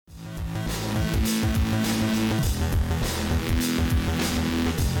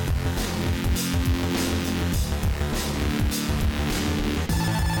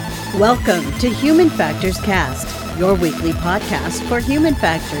Welcome to Human Factors Cast, your weekly podcast for human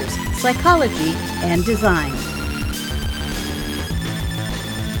factors, psychology, and design.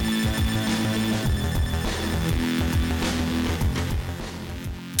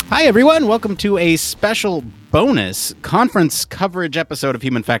 Hi, everyone. Welcome to a special bonus conference coverage episode of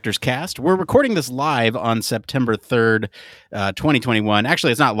Human Factors Cast. We're recording this live on September 3rd, 2021.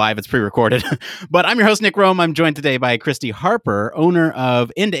 Actually, it's not live, it's pre-recorded. But I'm your host, Nick Rome. I'm joined today by Christy Harper, owner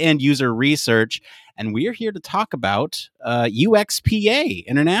of End-to-End User Research, and we're here to talk about UXPA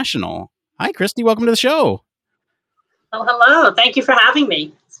International. Hi, Christy. Welcome to the show. Oh, hello. Thank you for having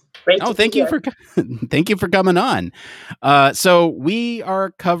me. Great to thank be you here. Thank you for coming on. So we are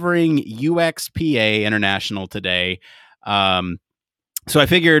covering UXPA International today. So I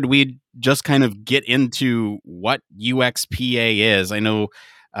figured we'd just kind of get into what UXPA is. I know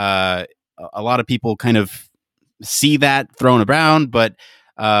a lot of people kind of see that thrown around, but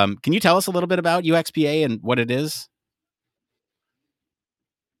can you tell us a little bit about UXPA and what it is?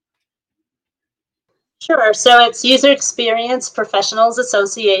 Sure. So it's User Experience Professionals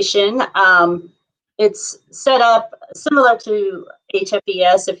Association. It's set up similar to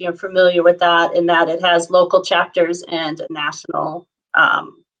HFES, if you're familiar with that, in that it has local chapters and a national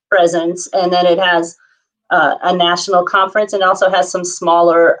presence. And then it has a national conference and also has some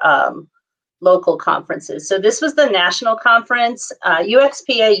smaller local conferences. So this was the national conference.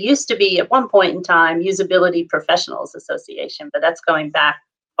 UXPA used to be, at one point in time, Usability Professionals Association, but that's going back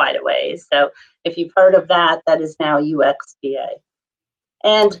quite a ways. So if you've heard of that, that is now UXPA.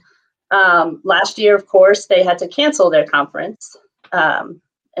 And last year, of course, they had to cancel their conference. And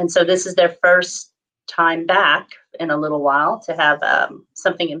so this is their first time back in a little while to have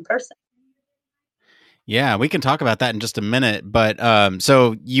something in person. Yeah, we can talk about that in just a minute. But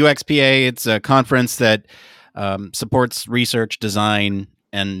so UXPA, it's a conference that supports research, design,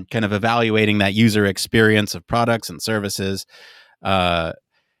 and kind of evaluating that user experience of products and services.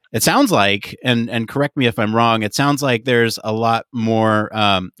 It sounds like, and correct me if I'm wrong, it sounds like there's a lot more,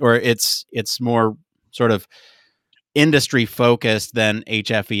 or it's more sort of industry focused than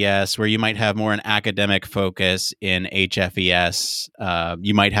HFES, where you might have more an academic focus in HFES.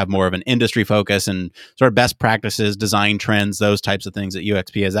 You might have more of an industry focus and sort of best practices, design trends, those types of things at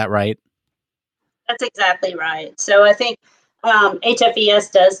UXPA. Is that right? That's exactly right. So I think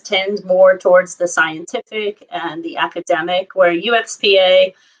HFES does tend more towards the scientific and the academic, where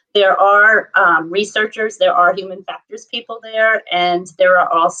UXPA, there are researchers, there are human factors people there, and there are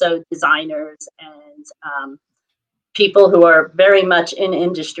also designers and people who are very much in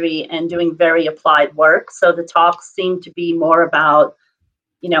industry and doing very applied work. So the talks seem to be more about,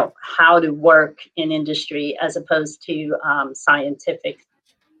 how to work in industry as opposed to scientific,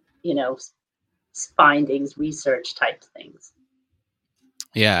 findings, research type things.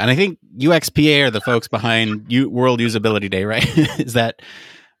 Yeah, and I think UXPA are the folks behind World Usability Day, right?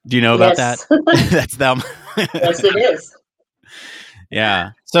 Do you know about that? That's them. Yes, it is.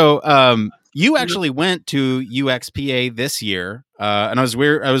 Yeah. So you actually went to UXPA this year, and I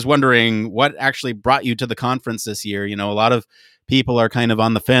was wondering what actually brought you to the conference this year. A lot of people are kind of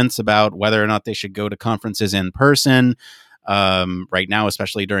on the fence about whether or not they should go to conferences in person right now,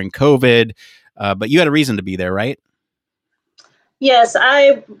 especially during COVID. But you had a reason to be there, right? Yes,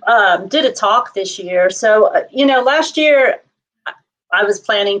 I did a talk this year. So, last year I was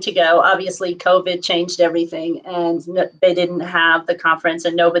planning to go. Obviously, COVID changed everything and they didn't have the conference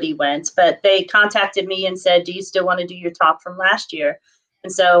and nobody went. But they contacted me and said, do you still want to do your talk from last year?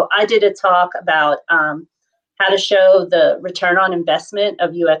 And so I did a talk about how to show the return on investment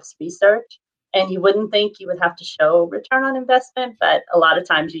of UX research. And you wouldn't think you would have to show return on investment, but a lot of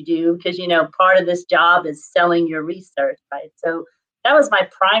times you do, because, part of this job is selling your research, right? So that was my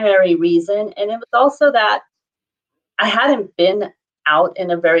primary reason. And it was also that I hadn't been out in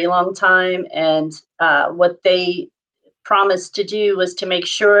a very long time. And what they promised to do was to make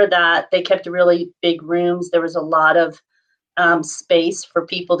sure that they kept really big rooms. There was a lot of space for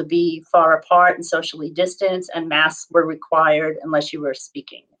people to be far apart and socially distanced, and masks were required unless you were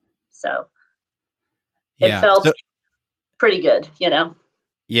speaking. So it felt pretty good,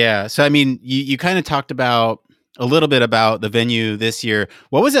 Yeah. So, I mean, you kind of talked about a little bit about the venue this year.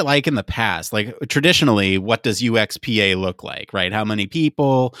 What was it like in the past? Like traditionally, what does UXPA look like, right? How many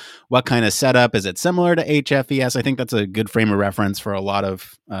people? What kind of setup? Is it similar to HFES? I think that's a good frame of reference for a lot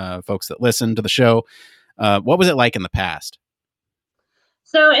of folks that listen to the show. What was it like in the past?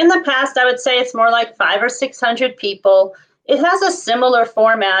 So in the past, I would say it's more like 500 or 600 people. It has a similar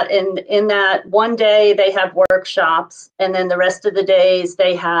format in that one day they have workshops, and then the rest of the days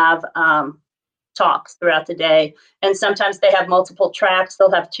they have talks throughout the day. And sometimes they have multiple tracks.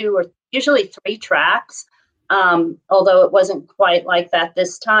 They'll have 2 or usually 3 tracks, although it wasn't quite like that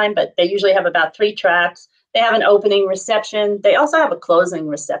this time, but they usually have about 3 tracks. They have an opening reception. They also have a closing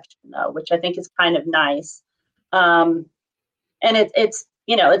reception, though, which I think is kind of nice. And it's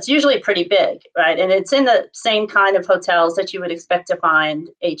it's usually pretty big, right? And it's in the same kind of hotels that you would expect to find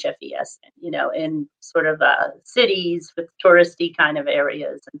HFES, in sort of cities with touristy kind of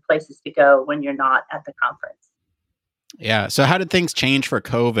areas and places to go when you're not at the conference. Yeah. So how did things change for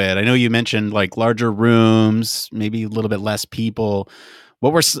COVID? I know you mentioned like larger rooms, maybe a little bit less people.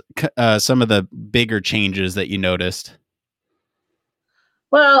 What were some of the bigger changes that you noticed?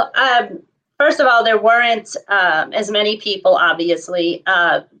 Well, first of all, there weren't as many people, obviously.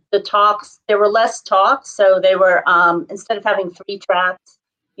 The talks, there were less talks. So they were, instead of having 3 tracks,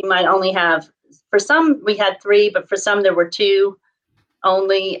 you might only have, for some, we had 3, but for some, there were 2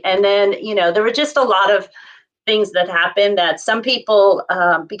 only. And then, there were just a lot of things that happened that some people,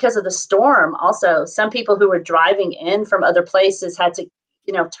 because of the storm, also, some people who were driving in from other places had to,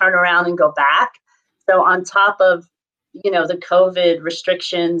 turn around and go back. So on top of, the COVID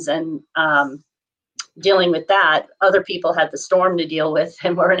restrictions and dealing with that, other people had the storm to deal with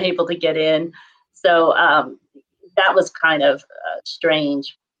and weren't able to get in. So that was kind of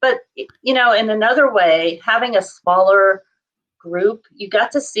strange. But, in another way, having a smaller group, you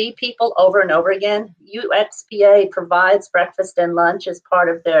got to see people over and over again. UXPA provides breakfast and lunch as part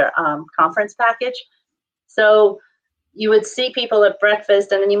of their conference package. So you would see people at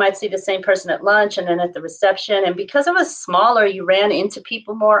breakfast, and then you might see the same person at lunch and then at the reception. And because it was smaller, you ran into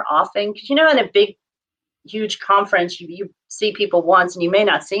people more often. Because, in a big, huge conference, you see people once and you may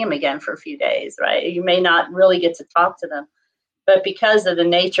not see them again for a few days, right? You may not really get to talk to them. But because of the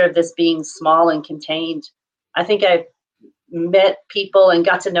nature of this being small and contained, I think I met people and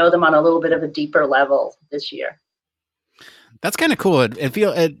got to know them on a little bit of a deeper level this year. That's kind of cool.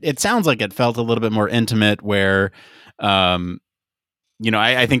 It sounds like it felt a little bit more intimate where, I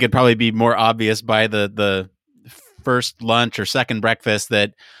think it'd probably be more obvious by the first lunch or second breakfast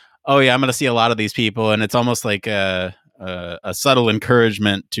that, oh yeah, I'm going to see a lot of these people. And it's almost like a subtle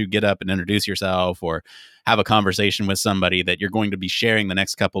encouragement to get up and introduce yourself or have a conversation with somebody that you're going to be sharing the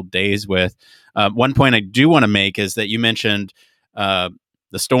next couple of days with. One point I do want to make is that you mentioned the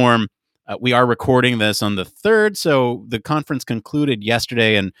storm. We are recording this on the 3rd, so the conference concluded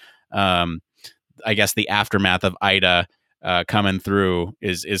yesterday, and I guess the aftermath of Ida coming through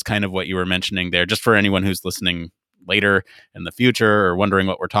is kind of what you were mentioning there, just for anyone who's listening later in the future or wondering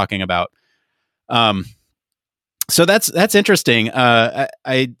what we're talking about. So that's interesting. I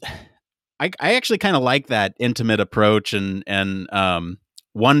actually kind of like that intimate approach and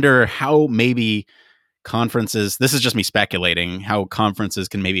wonder how maybe conferences, this is just me speculating, how conferences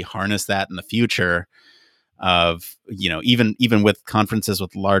can maybe harness that in the future of, even with conferences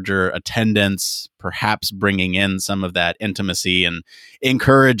with larger attendance, perhaps bringing in some of that intimacy and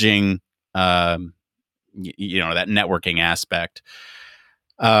encouraging, that networking aspect.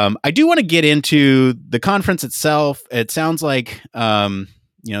 I do want to get into the conference itself. It sounds like,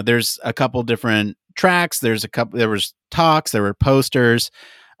 there's a couple different tracks. There was talks, there were posters.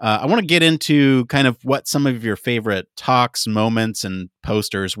 I want to get into kind of what some of your favorite talks, moments, and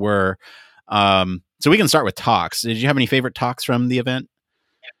posters were. So we can start with talks. Did you have any favorite talks from the event?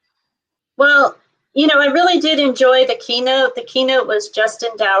 Well, I really did enjoy the keynote. The keynote was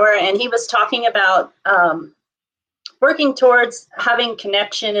Justin Dower, and he was talking about working towards having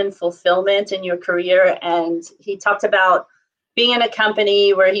connection and fulfillment in your career. And he talked about being in a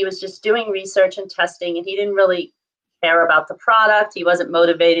company where he was just doing research and testing, and he didn't really care about the product. He wasn't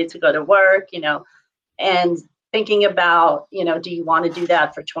motivated to go to work, and thinking about, do you want to do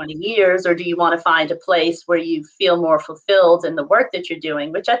that for 20 years, or do you want to find a place where you feel more fulfilled in the work that you're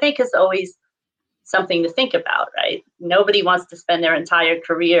doing, which I think is always something to think about, right? Nobody wants to spend their entire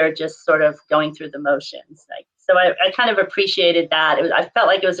career just sort of going through the motions. So I kind of appreciated that. I felt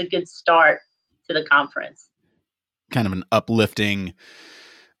like it was a good start to the conference. Kind of an uplifting,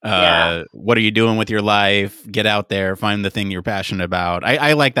 what are you doing with your life? Get out there, find the thing you're passionate about.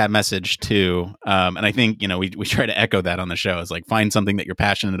 I like that message too. And I think, we try to echo that on the show. It's like, find something that you're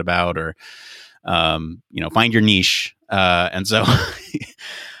passionate about, or, find your niche. And so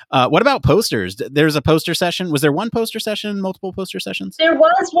what about posters? There's a poster session. Was there one poster session, multiple poster sessions? There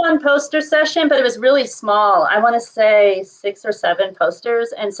was one poster session, but it was really small. I want to say 6 or 7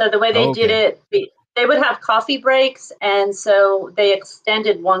 posters. And so the way they did it, they would have coffee breaks. And so they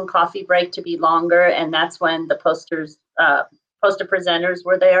extended one coffee break to be longer. And that's when the poster presenters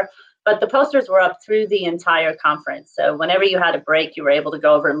were there. but the posters were up through the entire conference. So whenever you had a break, you were able to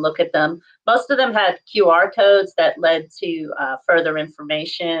go over and look at them. Most of them had QR codes that led to further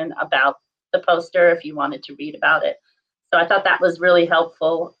information about the poster if you wanted to read about it. So I thought that was really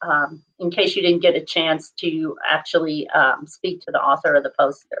helpful in case you didn't get a chance to actually speak to the author of the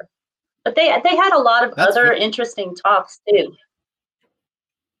poster. But they had a lot of other interesting talks too.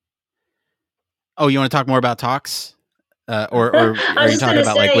 Oh, you want to talk more about talks? Or are you talking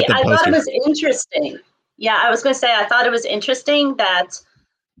about like with the I posters? thought it was interesting. Yeah, I was going to say I thought it was interesting that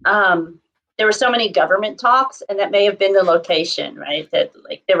there were so many government talks, and that may have been the location, right? That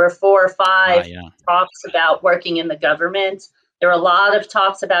like there were 4 or 5 talks about working in the government. There were a lot of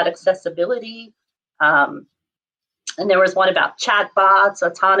talks about accessibility, and there was one about chatbots,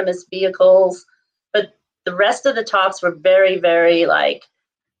 autonomous vehicles. But the rest of the talks were very, very like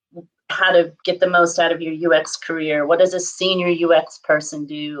how to get the most out of your UX career. What does a senior UX person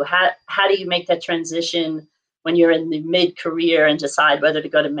do? How do you make that transition when you're in the mid-career and decide whether to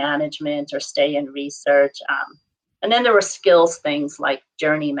go to management or stay in research? And then there were skills things like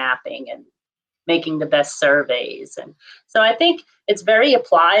journey mapping and making the best surveys. And so I think it's very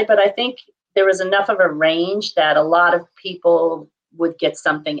applied, but I think there was enough of a range that a lot of people would get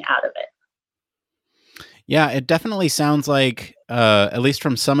something out of it. Yeah, it definitely sounds like, at least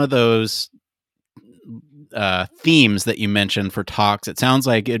from some of those themes that you mentioned for talks, it sounds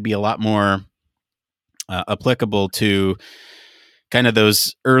like it'd be a lot more applicable to kind of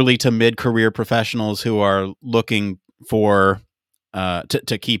those early to mid-career professionals who are looking for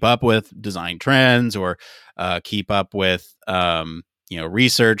to keep up with design trends or keep up with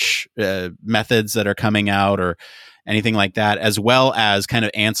research methods that are coming out or anything like that, as well as kind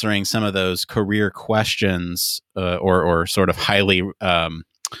of answering some of those career questions or sort of highly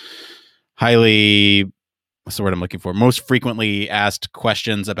what's the word I'm looking for? Most frequently asked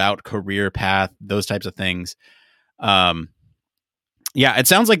questions about career path, those types of things. Yeah, it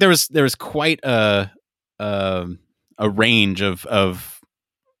sounds like there was quite a range of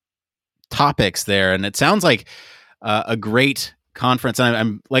topics there, and it sounds like a great conference. And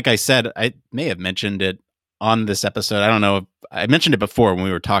I'm like I said, I may have mentioned it on this episode. I don't know if I mentioned it before when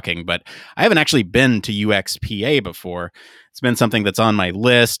we were talking, but I haven't actually been to UXPA before. It's been something that's on my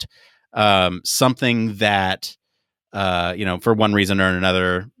list. Something that for one reason or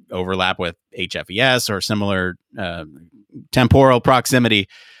another overlap with HFES or similar temporal proximity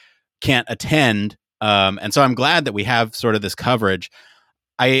can't attend. And so I'm glad that we have sort of this coverage.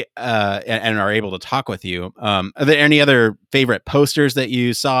 And are able to talk with you. Are there any other favorite posters that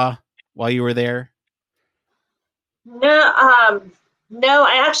you saw while you were there? No,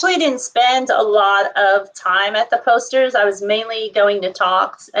 I actually didn't spend a lot of time at the posters. I was mainly going to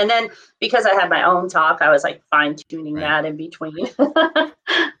talks. And then because I had my own talk, I was like fine tuning that in between.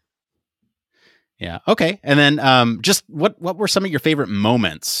 Yeah. Okay. And then just what were some of your favorite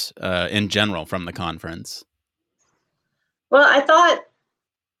moments in general from the conference? Well, I thought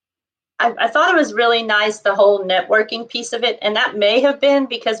it was really nice, the whole networking piece of it. And that may have been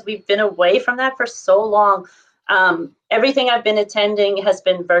because we've been away from that for so long. Everything I've been attending has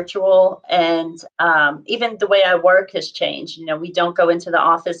been virtual, and even the way I work has changed. We don't go into the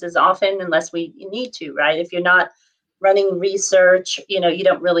office as often unless we need to, right? If you're not running research, you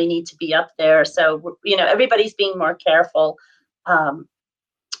don't really need to be up there. So, everybody's being more careful.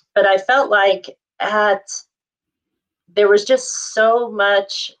 But I felt like there was just so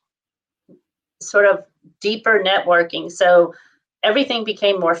much sort of deeper networking. So everything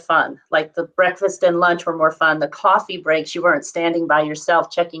became more fun. Like the breakfast and lunch were more fun. The coffee breaks, you weren't standing by yourself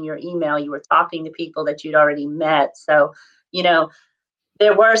checking your email. You were talking to people that you'd already met. So,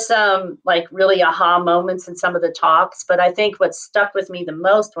 there were some like really aha moments in some of the talks, but I think what stuck with me the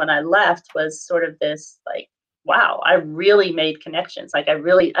most when I left was sort of this like, wow, I really made connections. Like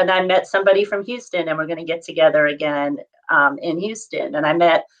and I met somebody from Houston, and we're going to get together again in Houston. And I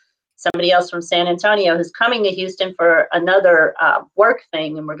met somebody else from San Antonio who's coming to Houston for another work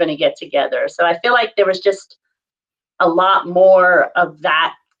thing, and we're going to get together. So I feel like there was just a lot more of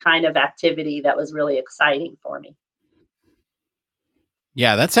that kind of activity that was really exciting for me.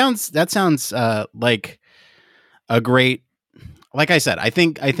 Yeah, that sounds like a great, like I said, I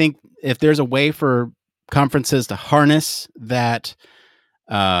think if there's a way for conferences to harness that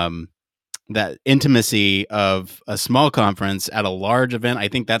that intimacy of a small conference at a large event, I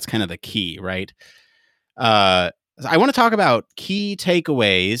think that's kind of the key, right? I want to talk about key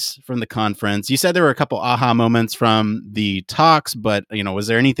takeaways from the conference. You said there were a couple aha moments from the talks, but was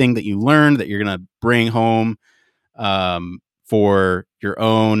there anything that you learned that you're going to bring home for your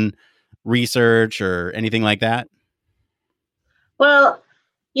own research or anything like that? Well,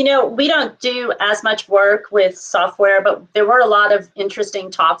 We don't do as much work with software, but there were a lot of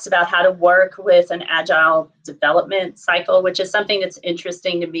interesting talks about how to work with an agile development cycle, which is something that's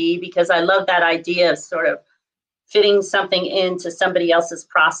interesting to me because I love that idea of sort of fitting something into somebody else's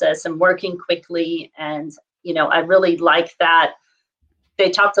process and working quickly. And, I really like that. They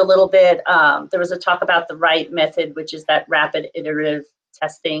talked a little bit, there was a talk about the right method, which is that rapid iterative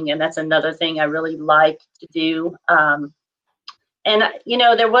testing. And that's another thing I really like to do. And,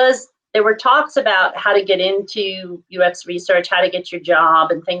 there were talks about how to get into UX research, how to get your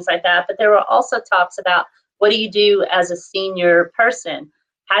job and things like that. But there were also talks about what do you do as a senior person?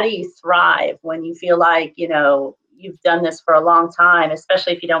 How do you thrive when you feel like, you've done this for a long time,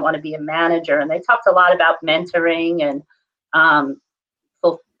 especially if you don't want to be a manager? And they talked a lot about mentoring and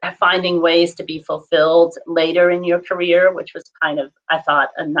finding ways to be fulfilled later in your career, which was kind of, I thought,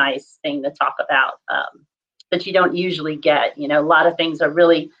 a nice thing to talk about. That you don't usually get. A lot of things are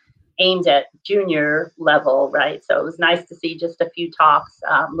really aimed at junior level, right? So it was nice to see just a few talks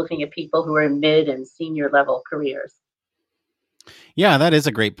looking at people who are in mid and senior level careers. Yeah, that is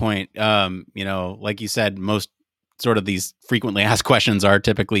a great point. Like you said, most sort of these frequently asked questions are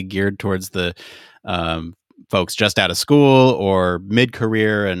typically geared towards the folks just out of school or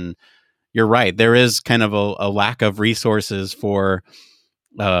mid-career. And you're right, there is kind of a lack of resources for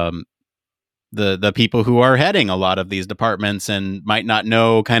the people who are heading a lot of these departments and might not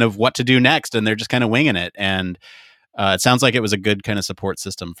know kind of what to do next, and they're just kind of winging it. And it sounds like it was a good kind of support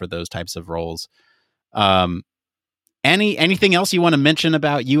system for those types of roles. Anything else you want to mention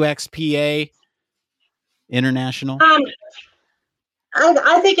about UXPA International? I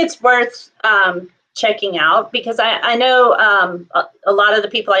think it's worth checking out because I know a lot of the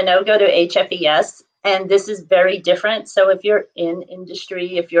people I know go to HFES. And this is very different. So if you're in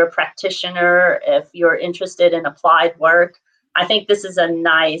industry, if you're a practitioner, if you're interested in applied work, I think this is a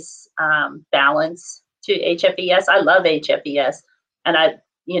nice balance to HFES. I love HFES, and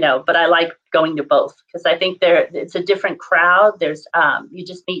but I like going to both because I think it's a different crowd. There's you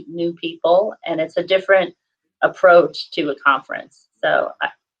just meet new people, and it's a different approach to a conference. So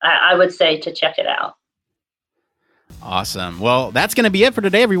I would say to check it out. Awesome. Well, that's going to be it for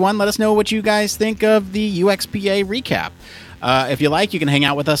today, everyone. Let us know what you guys think of the UXPA recap. If you like, you can hang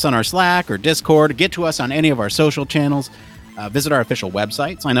out with us on our Slack or Discord, get to us on any of our social channels, visit our official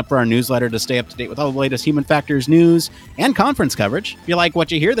website, sign up for our newsletter to stay up to date with all the latest Human Factors news and conference coverage. If you like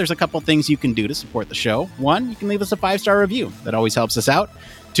what you hear, there's a couple things you can do to support the show. 1, you can leave us a 5-star review. That always helps us out.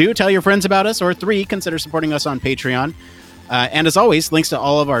 2, tell your friends about us. Or 3, consider supporting us on Patreon. And as always, links to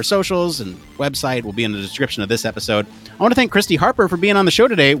all of our socials and website will be in the description of this episode. I want to thank Christy Harper for being on the show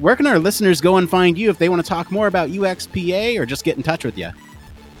today. Where can our listeners go and find you if they want to talk more about UXPA or just get in touch with you?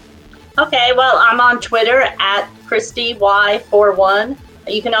 Okay, well, I'm on Twitter at ChristyY41.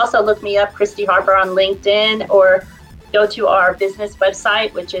 You can also look me up, Christy Harper, on LinkedIn, or go to our business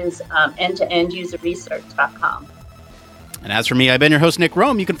website, which is end-to-end-user-research.com. And as for me, I've been your host, Nick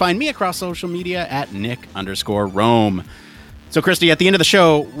Rome. You can find me across social media at Nick_Rome. So, Christy, at the end of the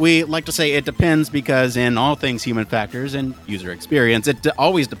show, we like to say it depends because in all things human factors and user experience, it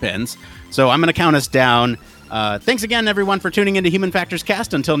always depends. So I'm going to count us down. Thanks again, everyone, for tuning into Human Factors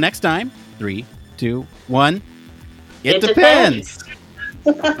Cast. Until next time, 3, 2, 1. It depends.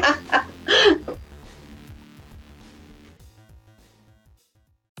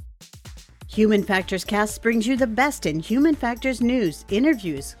 Human Factors Cast brings you the best in human factors news,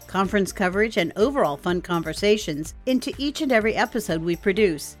 interviews, conference coverage, and overall fun conversations into each and every episode we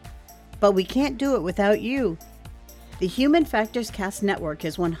produce. But we can't do it without you. The Human Factors Cast network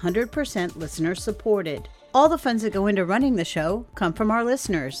is 100% listener supported. All the funds that go into running the show come from our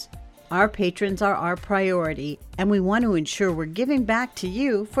listeners. Our patrons are our priority, and we want to ensure we're giving back to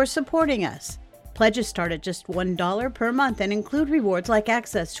you for supporting us. Pledges start at just $1 per month and include rewards like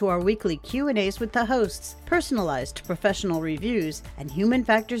access to our weekly Q&As with the hosts, personalized professional reviews, and Human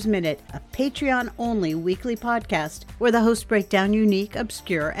Factors Minute, a Patreon-only weekly podcast where the hosts break down unique,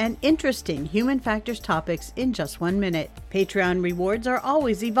 obscure, and interesting human factors topics in just 1 minute. Patreon rewards are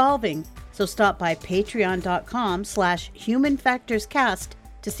always evolving, so stop by patreon.com/humanfactorscast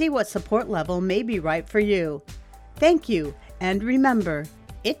to see what support level may be right for you. Thank you, and remember,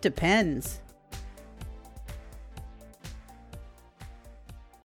 it depends.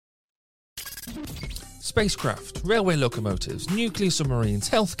 Spacecraft, railway locomotives, nuclear submarines,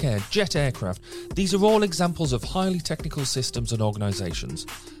 healthcare, jet aircraft, these are all examples of highly technical systems and organisations,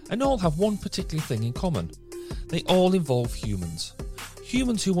 and all have one particular thing in common. They all involve humans.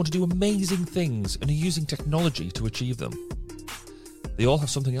 Humans who want to do amazing things and are using technology to achieve them. They all have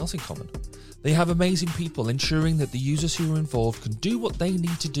something else in common. They have amazing people ensuring that the users who are involved can do what they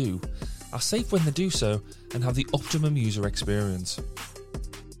need to do, are safe when they do so, and have the optimum user experience.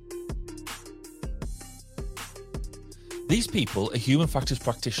 These people are human factors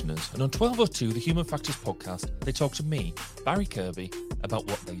practitioners, and on 1202, the Human Factors podcast, they talk to me, Barry Kirby, about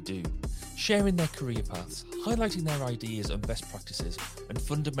what they do, sharing their career paths, highlighting their ideas and best practices, and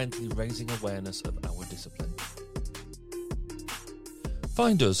fundamentally raising awareness of our discipline.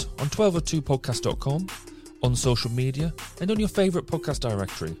 Find us on 1202podcast.com, on social media, and on your favourite podcast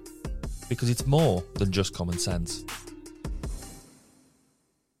directory, because it's more than just common sense.